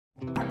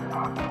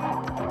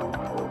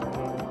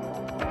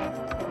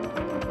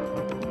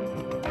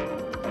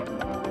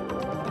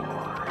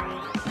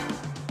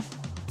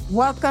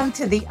Welcome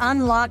to the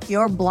Unlock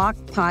Your Block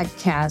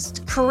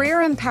podcast, career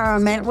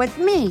empowerment with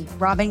me,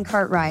 Robin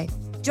Cartwright.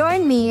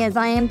 Join me as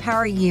I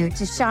empower you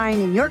to shine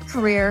in your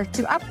career,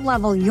 to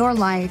up-level your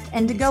life,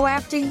 and to go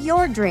after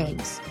your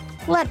dreams.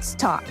 Let's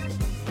talk.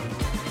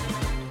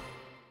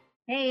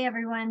 Hey,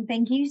 everyone.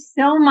 Thank you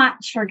so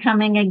much for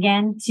coming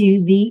again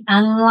to the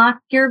Unlock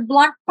Your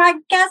Block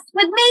podcast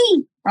with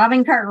me,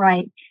 Robin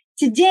Cartwright.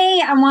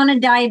 Today, I want to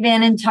dive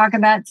in and talk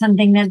about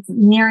something that's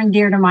near and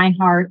dear to my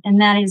heart,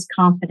 and that is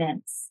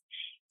confidence.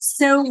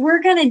 So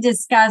we're going to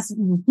discuss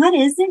what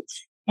is it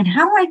and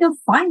how do I go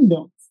find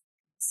it?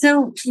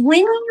 So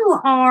when you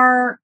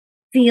are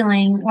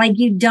feeling like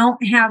you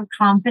don't have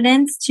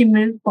confidence to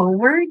move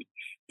forward,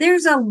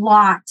 there's a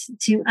lot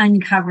to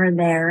uncover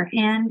there.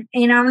 And,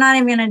 I'm not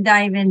even going to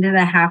dive into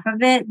the half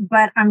of it,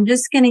 but I'm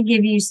just going to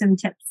give you some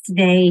tips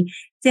today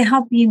to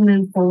help you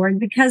move forward,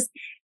 because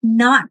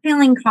not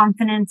feeling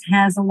confidence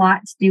has a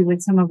lot to do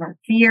with some of our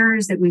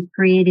fears that we've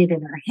created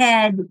in our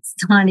head. It's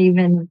not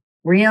even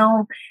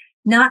real.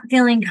 Not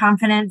feeling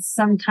confidence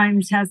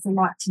sometimes has a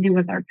lot to do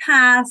with our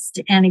past.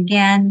 And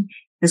again,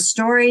 the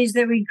stories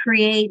that we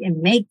create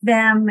and make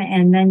them,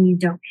 and then you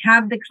don't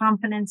have the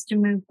confidence to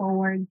move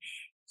forward.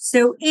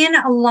 So in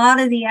a lot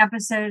of the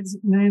episodes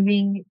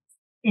moving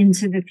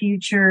into the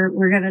future,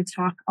 we're going to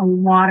talk a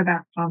lot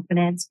about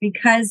confidence,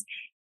 because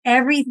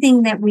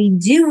everything that we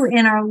do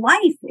in our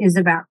life is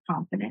about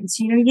confidence.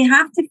 You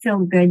have to feel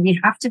good. You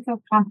have to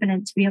feel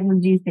confident to be able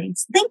to do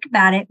things. Think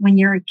about it when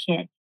you're a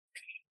kid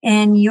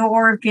and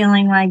you're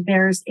feeling like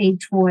there's a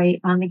toy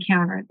on the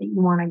counter that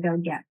you want to go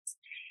get.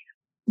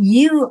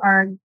 You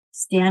are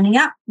standing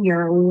up,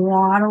 you're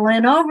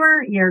waddling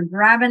over, you're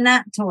grabbing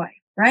that toy,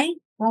 right?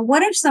 Well,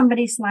 what if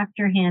somebody slapped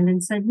your hand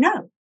and said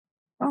no?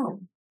 Oh,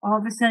 all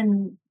of a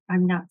sudden,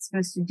 I'm not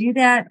supposed to do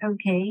that.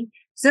 Okay.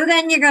 So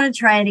then you're going to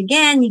try it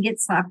again. You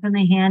get slapped in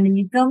the hand and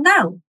you feel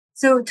no.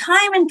 So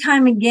time and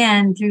time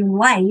again through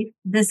life,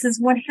 this is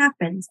what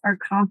happens. Our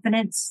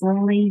confidence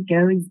slowly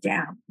goes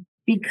down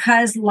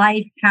because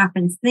life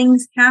happens.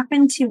 Things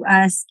happen to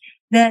us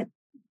that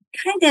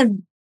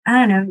kind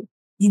of,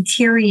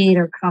 deteriorate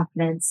our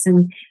confidence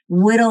and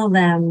whittle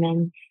them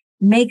and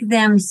make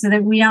them so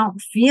that we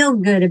don't feel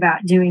good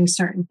about doing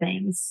certain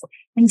things.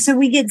 And so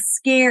we get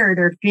scared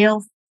or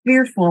feel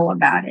fearful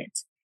about it.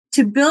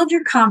 To build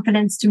your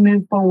confidence to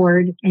move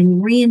forward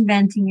and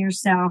reinventing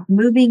yourself,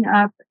 moving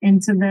up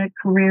into the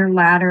career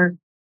ladder,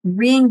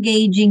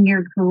 re-engaging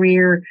your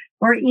career,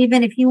 or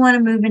even if you want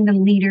to move into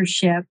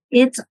leadership,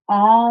 it's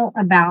all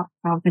about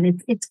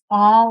confidence. It's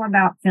all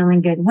about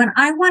feeling good. When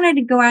I wanted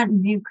to go out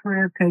and do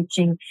career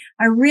coaching,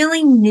 I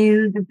really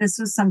knew that this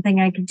was something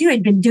I could do.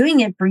 I'd been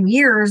doing it for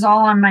years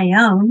all on my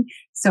own.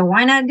 So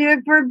why not do it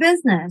for a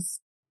business?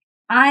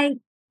 I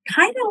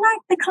kind of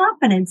lacked the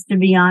confidence, to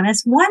be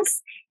honest.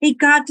 Once it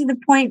got to the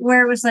point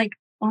where it was like,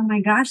 oh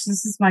my gosh,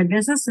 this is my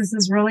business. This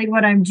is really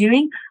what I'm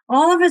doing.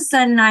 All of a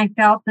sudden, I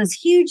felt this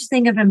huge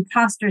thing of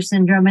imposter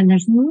syndrome, and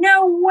there's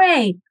no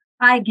way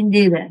I can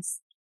do this.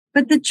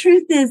 But the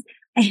truth is,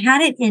 I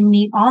had it in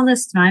me all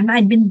this time.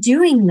 I'd been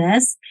doing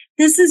this.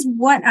 This is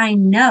what I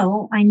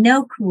know. I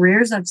know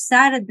careers. I've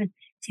sat at the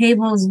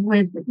tables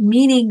with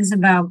meetings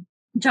about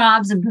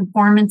jobs and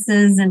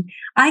performances, and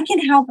I can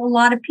help a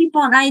lot of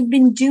people. And I had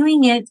been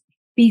doing it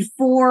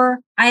before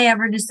I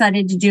ever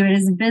decided to do it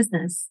as a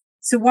business.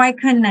 So why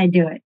couldn't I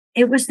do it?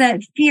 It was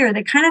that fear,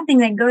 the kind of thing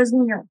that goes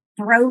in your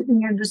throat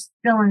and you're just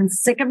feeling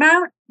sick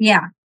about.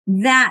 Yeah,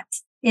 that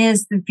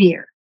is the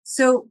fear.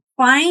 So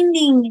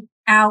finding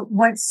out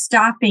what's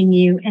stopping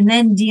you and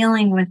then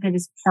dealing with it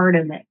is part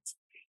of it.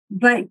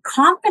 But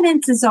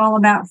confidence is all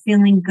about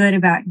feeling good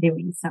about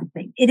doing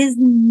something. It is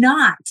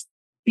not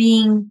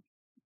being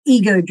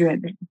ego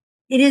driven.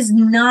 It is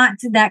not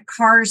that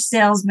car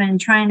salesman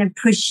trying to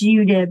push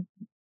you to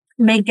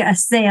make a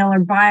sale or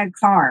buy a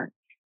car.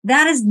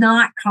 That is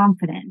not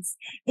confidence.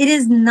 It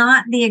is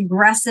not the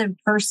aggressive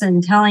person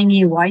telling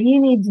you, well,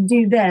 you need to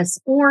do this.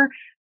 Or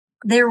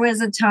there was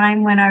a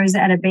time when I was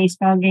at a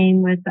baseball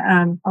game with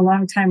a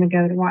long time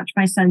ago to watch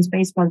my son's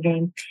baseball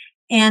game.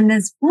 And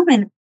this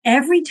woman,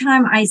 every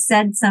time I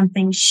said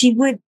something, she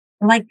would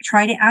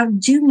try to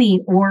outdo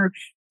me or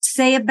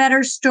say a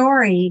better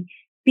story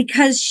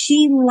because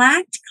she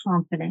lacked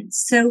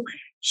confidence. So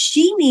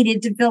she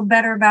needed to feel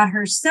better about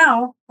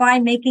herself by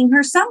making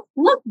herself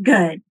look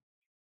good.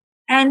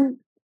 And,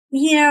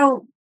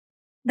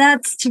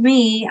 that's, to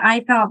me,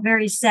 I felt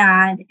very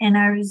sad, and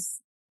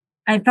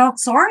I felt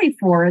sorry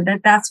for her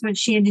that that's what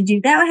she had to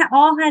do. That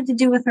all had to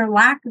do with her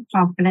lack of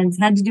confidence,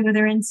 had to do with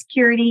her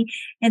insecurity.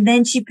 And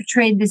then she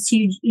portrayed this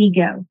huge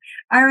ego.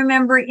 I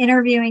remember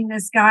interviewing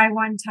this guy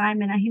one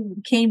time, and he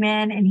came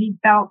in and he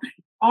felt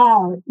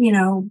all,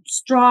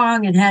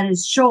 strong and had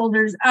his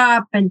shoulders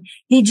up, and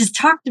he just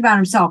talked about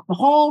himself the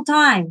whole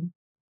time.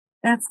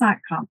 That's not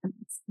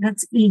confidence.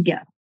 That's ego.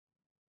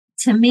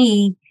 To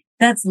me,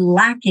 that's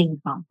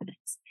lacking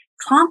confidence.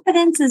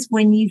 Confidence is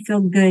when you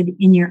feel good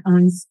in your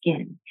own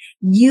skin.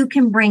 You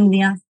can bring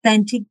the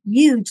authentic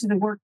you to the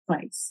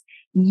workplace.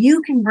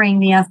 You can bring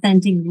the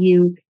authentic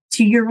you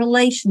to your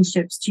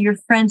relationships, to your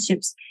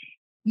friendships.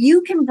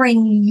 You can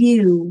bring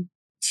you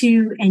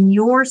to and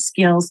your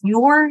skills,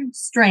 your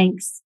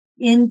strengths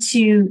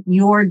into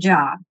your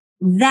job.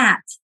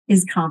 That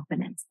is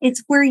confidence.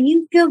 It's where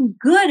you feel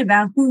good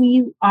about who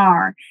you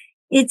are.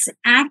 It's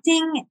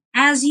acting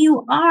as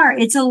you are.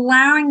 It's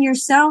allowing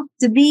yourself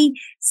to be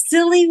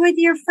silly with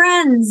your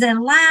friends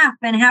and laugh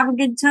and have a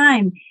good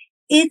time.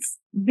 It's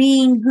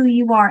being who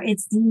you are.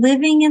 It's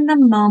living in the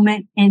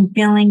moment and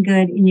feeling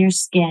good in your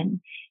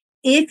skin.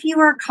 If you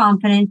are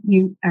confident,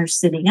 you are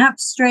sitting up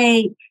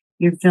straight,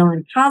 you're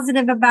feeling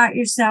positive about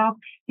yourself.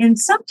 And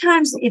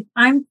sometimes if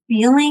I'm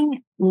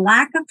feeling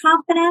lack of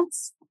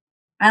confidence,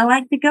 I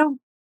like to go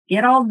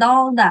get all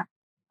dolled up.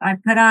 I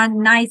put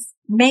on nice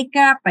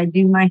makeup. I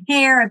do my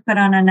hair. I put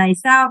on a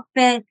nice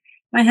outfit.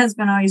 My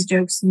husband always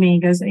jokes to me. He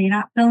goes, "Are you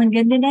not feeling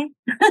good today?"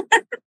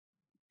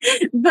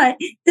 But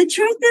the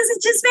truth is,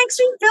 it just makes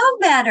me feel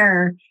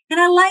better. And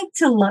I like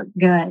to look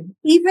good.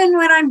 Even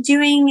when I'm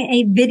doing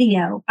a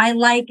video, I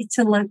like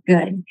to look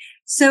good.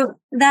 So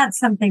that's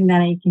something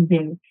that I can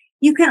do.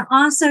 You can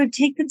also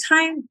take the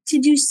time to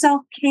do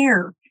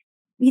self-care.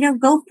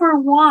 Go for a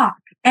walk,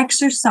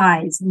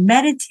 exercise,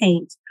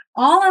 meditate.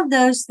 All of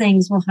those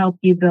things will help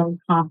you build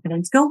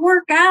confidence. Go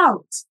work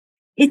out.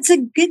 It's a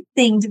good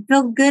thing to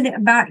feel good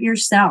about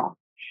yourself.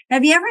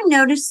 Have you ever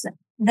noticed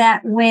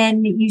that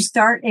when you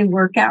start a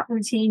workout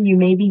routine,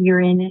 you're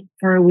in it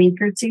for a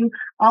week or two,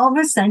 all of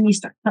a sudden you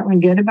start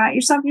feeling good about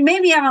yourself? You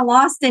maybe haven't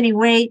lost any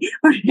weight,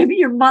 or maybe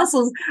your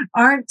muscles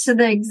aren't to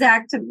the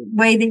exact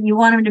way that you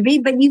want them to be,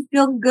 but you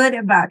feel good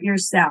about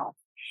yourself.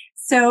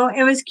 So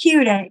it was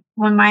cute.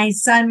 When my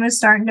son was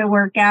starting to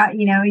work out,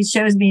 he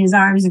shows me his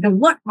arms and goes,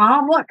 "Look,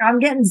 Mom, look, I'm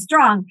getting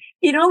strong."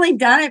 He'd only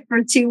done it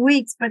for 2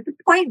 weeks, but the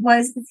point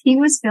was that he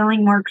was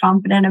feeling more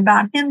confident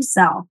about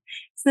himself.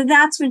 So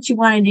that's what you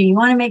want to do. You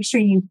want to make sure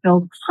you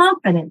feel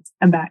confident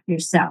about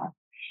yourself.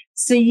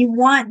 So you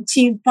want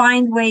to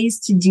find ways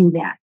to do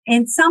that.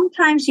 And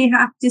sometimes you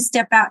have to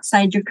step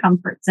outside your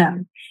comfort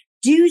zone.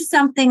 Do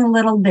something a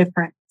little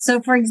different.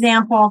 So for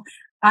example,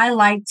 I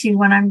like to,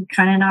 when I'm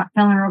kind of not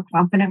feeling real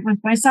confident with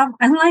myself,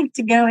 I like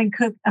to go and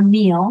cook a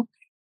meal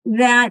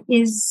that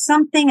is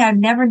something I've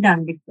never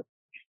done before.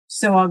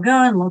 So I'll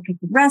go and look at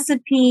the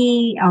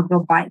recipe. I'll go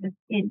buy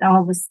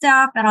all the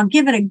stuff, and I'll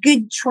give it a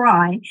good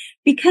try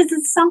because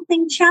it's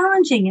something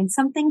challenging and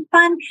something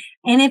fun.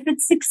 And if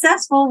it's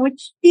successful,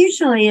 which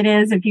usually it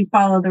is if you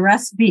follow the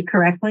recipe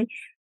correctly,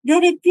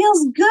 then it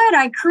feels good.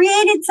 I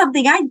created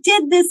something. I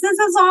did this. This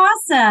is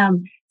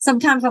awesome.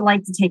 Sometimes I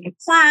like to take a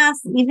class,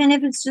 even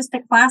if it's just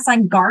a class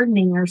on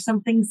gardening or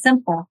something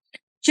simple,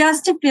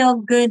 just to feel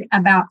good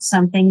about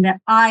something that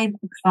I've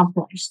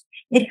accomplished.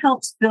 It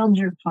helps build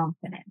your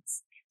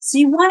confidence. So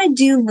you want to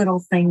do little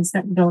things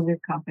that build your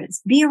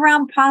confidence. Be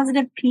around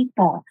positive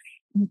people.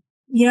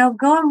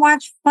 Go and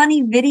watch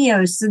funny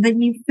videos so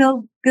that you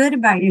feel good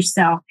about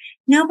yourself.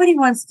 Nobody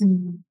wants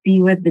to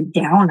be with the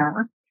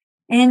downer.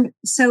 And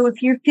so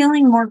if you're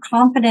feeling more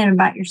confident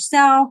about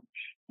yourself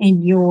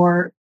and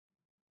you're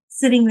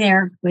sitting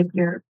there with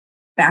your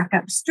back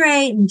up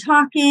straight and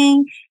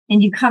talking,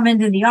 and you come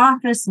into the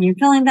office and you're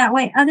feeling that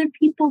way, other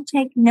people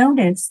take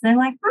notice. They're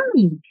like,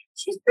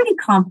 she's pretty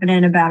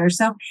confident about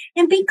herself.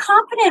 And be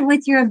confident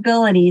with your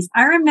abilities.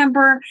 I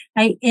remember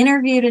I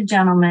interviewed a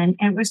gentleman,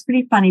 and it was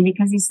pretty funny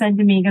because he said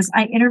to me, he goes,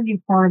 "I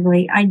interviewed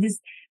horribly.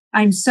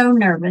 I'm so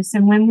nervous."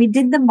 And when we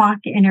did the mock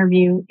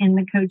interview in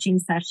the coaching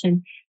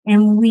session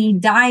and we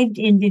dived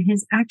into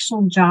his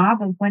actual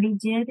job of what he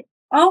did,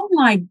 oh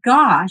my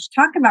gosh,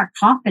 talk about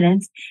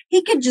confidence.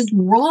 He could just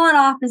roll it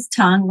off his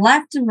tongue,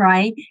 left and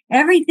right,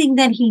 everything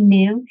that he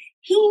knew.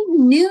 He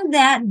knew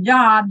that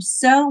job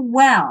so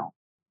well.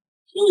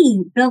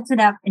 He built it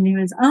up into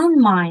his own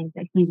mind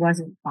that he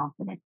wasn't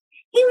confident.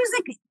 He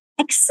was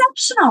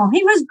exceptional.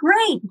 He was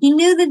great. He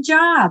knew the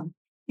job.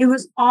 It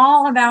was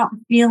all about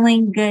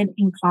feeling good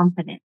and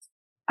confident.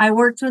 I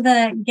worked with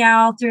a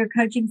gal through a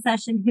coaching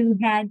session who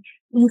had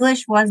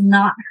English was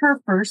not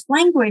her first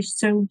language.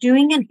 So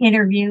doing an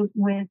interview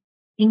with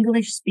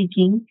English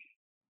speaking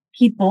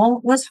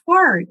people was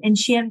hard. And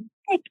she had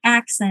a thick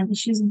accent.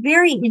 She was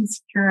very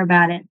insecure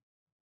about it.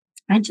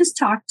 I just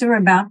talked to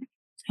her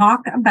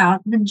talk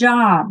about the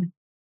job.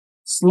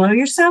 Slow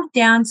yourself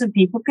down so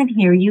people can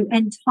hear you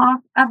and talk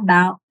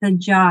about the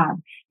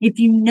job. If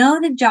you know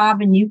the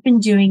job and you've been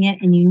doing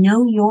it and you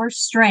know your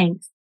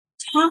strengths,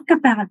 talk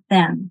about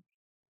them.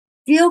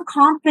 Feel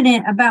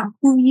confident about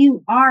who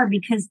you are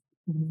because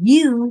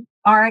you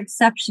are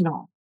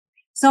exceptional.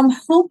 So I'm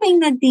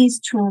hoping that these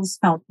tools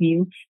help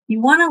you. If you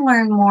want to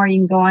learn more, you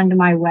can go onto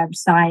my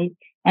website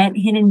at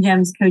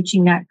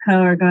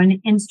hiddengemscoaching.co or go into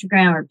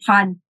Instagram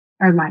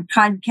or my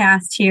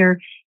podcast here.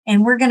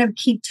 And we're going to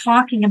keep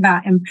talking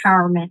about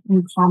empowerment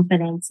and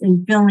confidence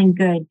and feeling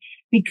good,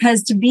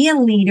 because to be a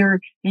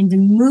leader and to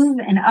move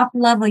and up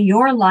level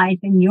your life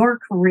and your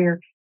career,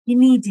 you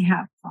need to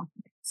have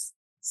confidence.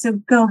 So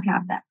go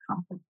have that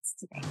confidence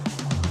today.